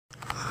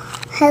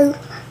Hello.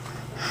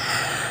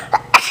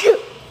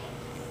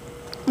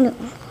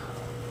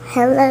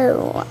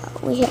 Hello.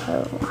 We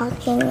are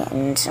walking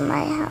into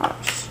my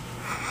house.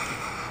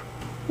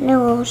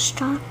 No, we'll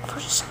stop for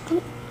a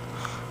second.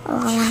 I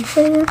want to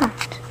figure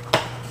out.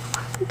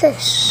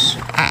 This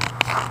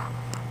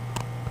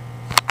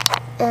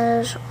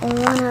is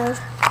one of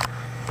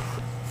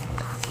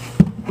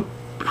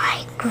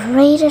my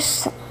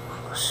greatest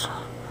things.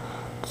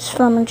 It's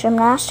from a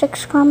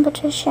gymnastics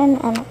competition,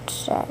 and it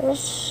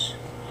says,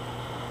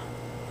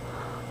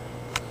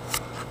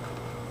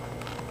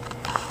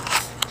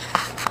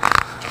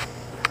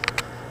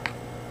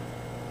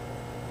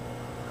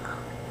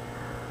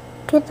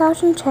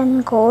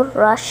 "2010 Gold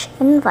Rush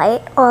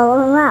Invite All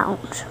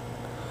Around."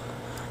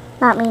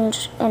 That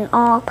means in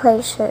all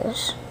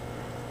places.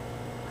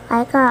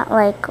 I got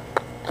like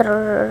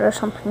third or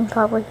something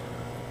probably.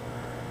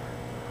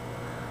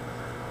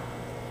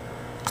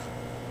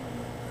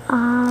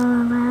 All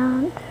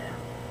around.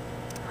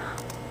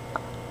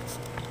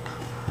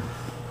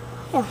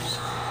 Yes.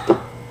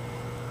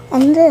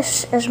 And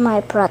this is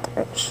my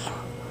brother's.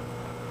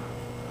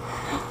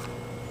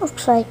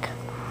 Looks like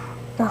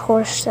the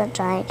horse that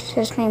died.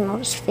 His name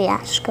was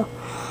Fiasco.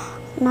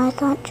 And I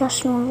thought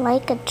Justin would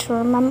like it to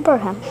remember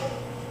him.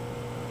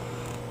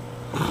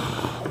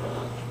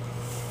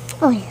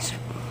 Oh yes.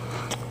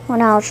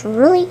 When I was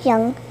really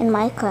young in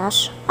my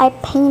class, I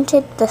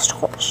painted this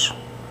horse.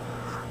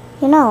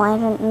 You know, I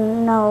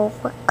didn't know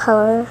what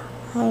color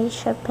I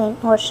should paint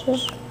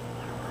horses.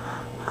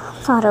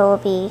 Thought it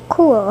would be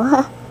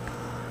cool.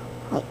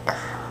 Like,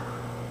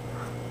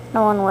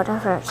 no one would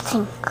ever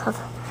think of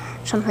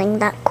something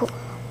that cool.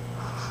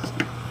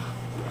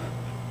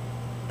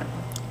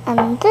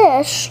 And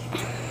this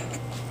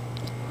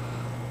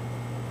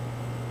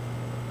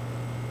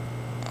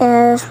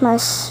is my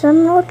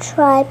Seminole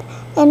Tribe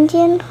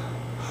Indian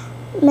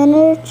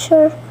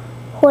Miniature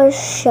Horse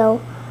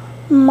Show,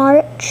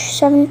 March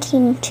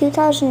 17,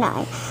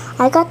 2009.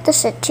 I got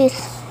this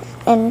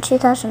in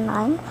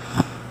 2009,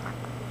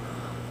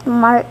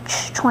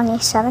 March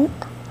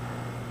 27th.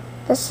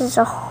 This is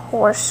a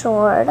horse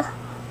sword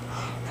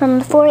from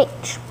the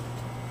 4-H.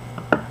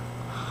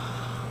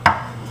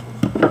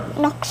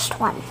 Next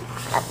one.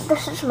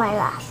 This is my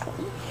last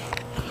one.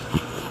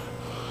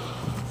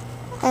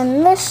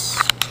 And this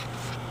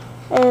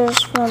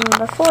is from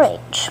the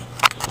 4-H.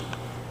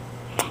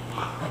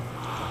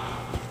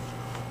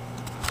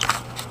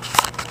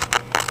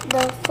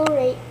 The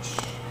 4-H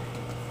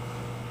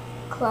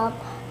Club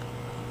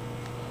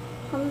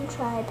from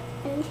Tribe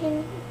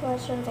Indian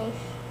Reservation.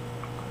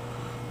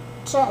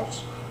 It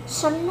says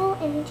Seminole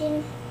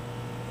Indian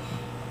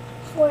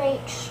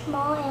 4-H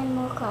Small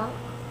Animal Club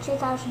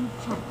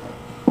 2010.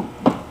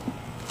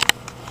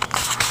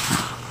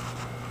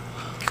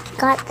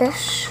 Got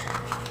this.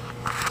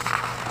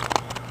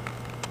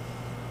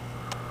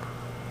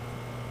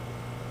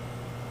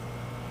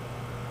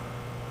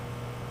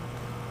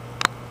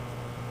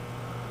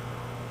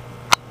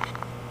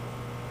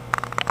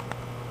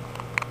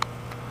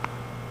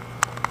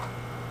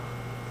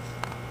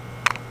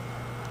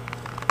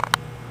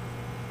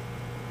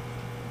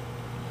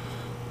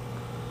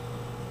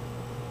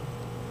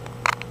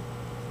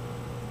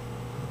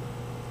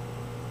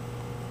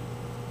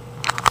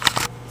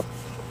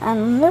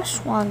 And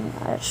this one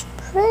is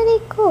pretty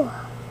cool.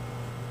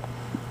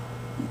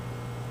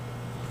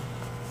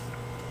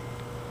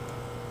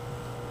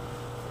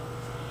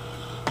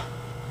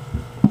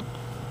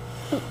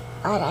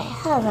 But I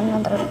have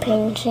another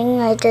painting.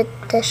 I did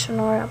this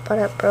one, but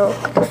it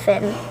broke the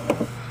fin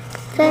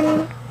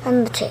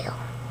and the tail.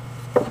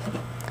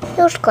 It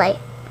was clay.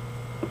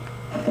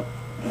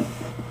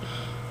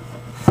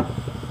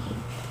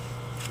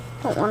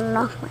 Don't want to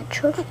knock my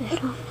trophies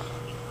down.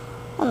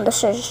 And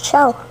this is a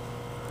shell.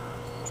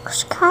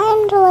 Looks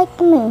kind of like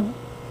the moon.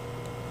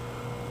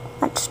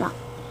 That's not.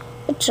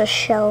 It's a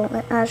shell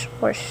that has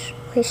horse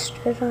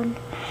wasted on.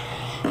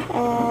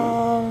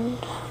 And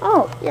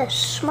oh yes,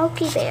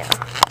 Smokey Bear.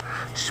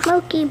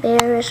 Smokey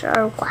Bear is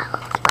our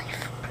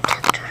wildlife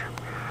protector.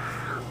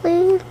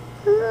 We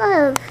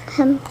love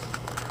him.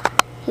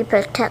 He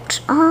protects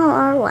all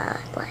our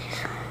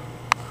wildlife.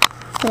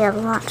 We have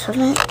lots of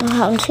it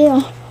around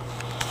here.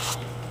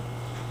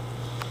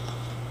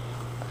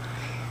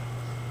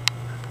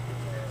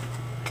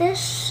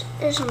 This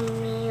is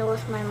me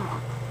with my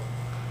mom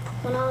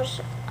when I was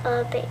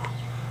a baby.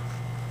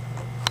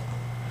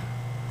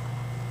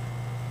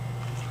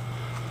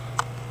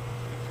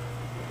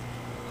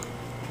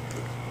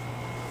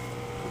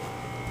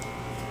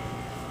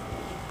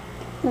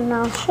 And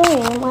I'll show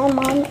you my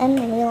mom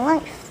in real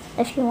life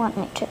if you want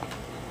me to.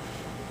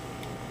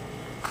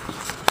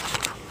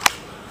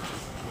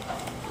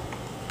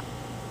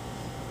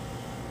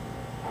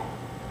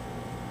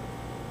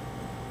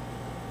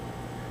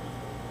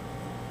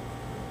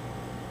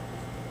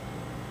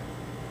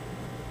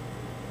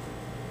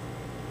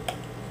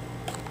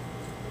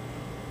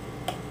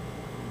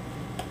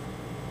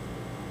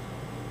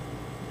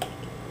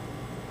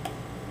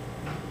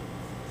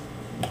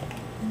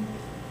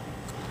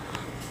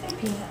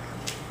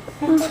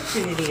 What's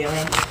you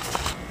videoing?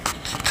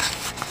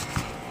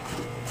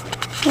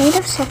 Wait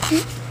a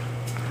second.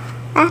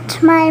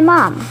 That's my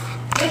mom.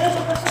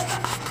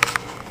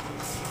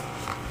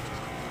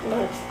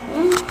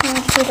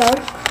 Too dark.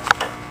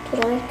 Too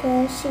dark,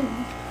 see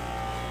me.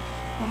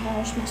 My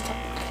hair is messed up.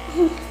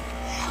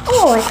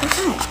 Oh, I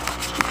forgot.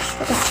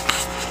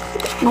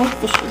 My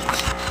fishies.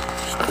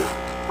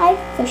 Hi,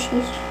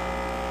 fishies.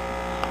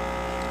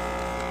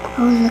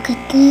 Oh, look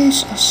at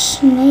this. A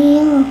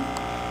snail.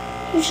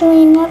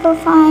 Usually never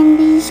find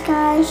these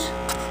guys.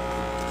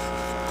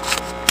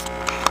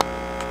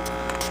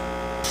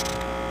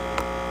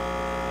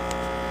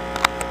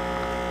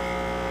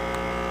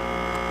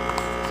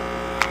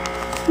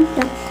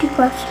 Don't too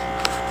close.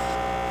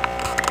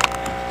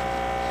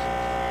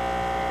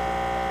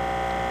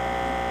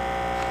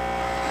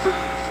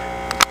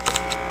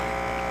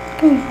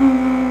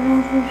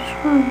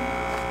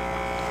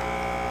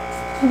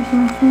 Where's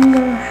my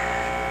finger?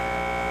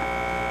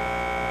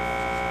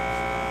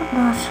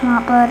 That's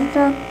not blood.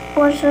 That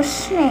was a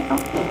snail.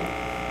 Okay.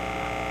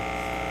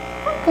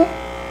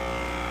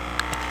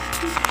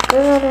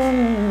 Good.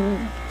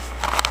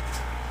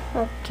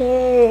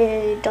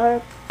 Okay.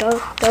 Dark,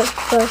 dark, dark,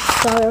 dark,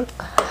 dark.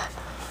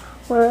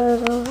 Where are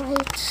the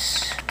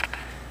lights?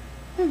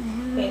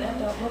 Okay, now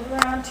don't move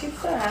around too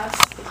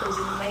fast because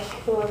it'll make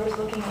whoever's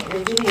looking at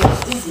your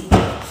videos dizzy.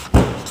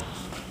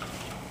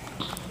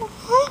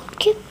 Why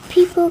do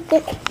people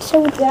get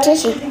so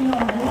dizzy? I'm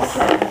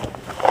take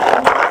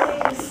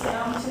this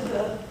down to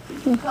the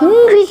I'm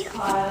hungry.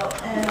 pile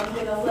and I'm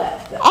gonna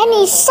let the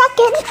Any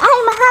second,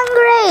 I'm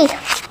hungry.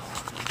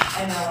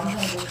 I know I'm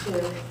hungry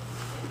too.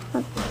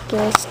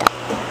 Okay, stop.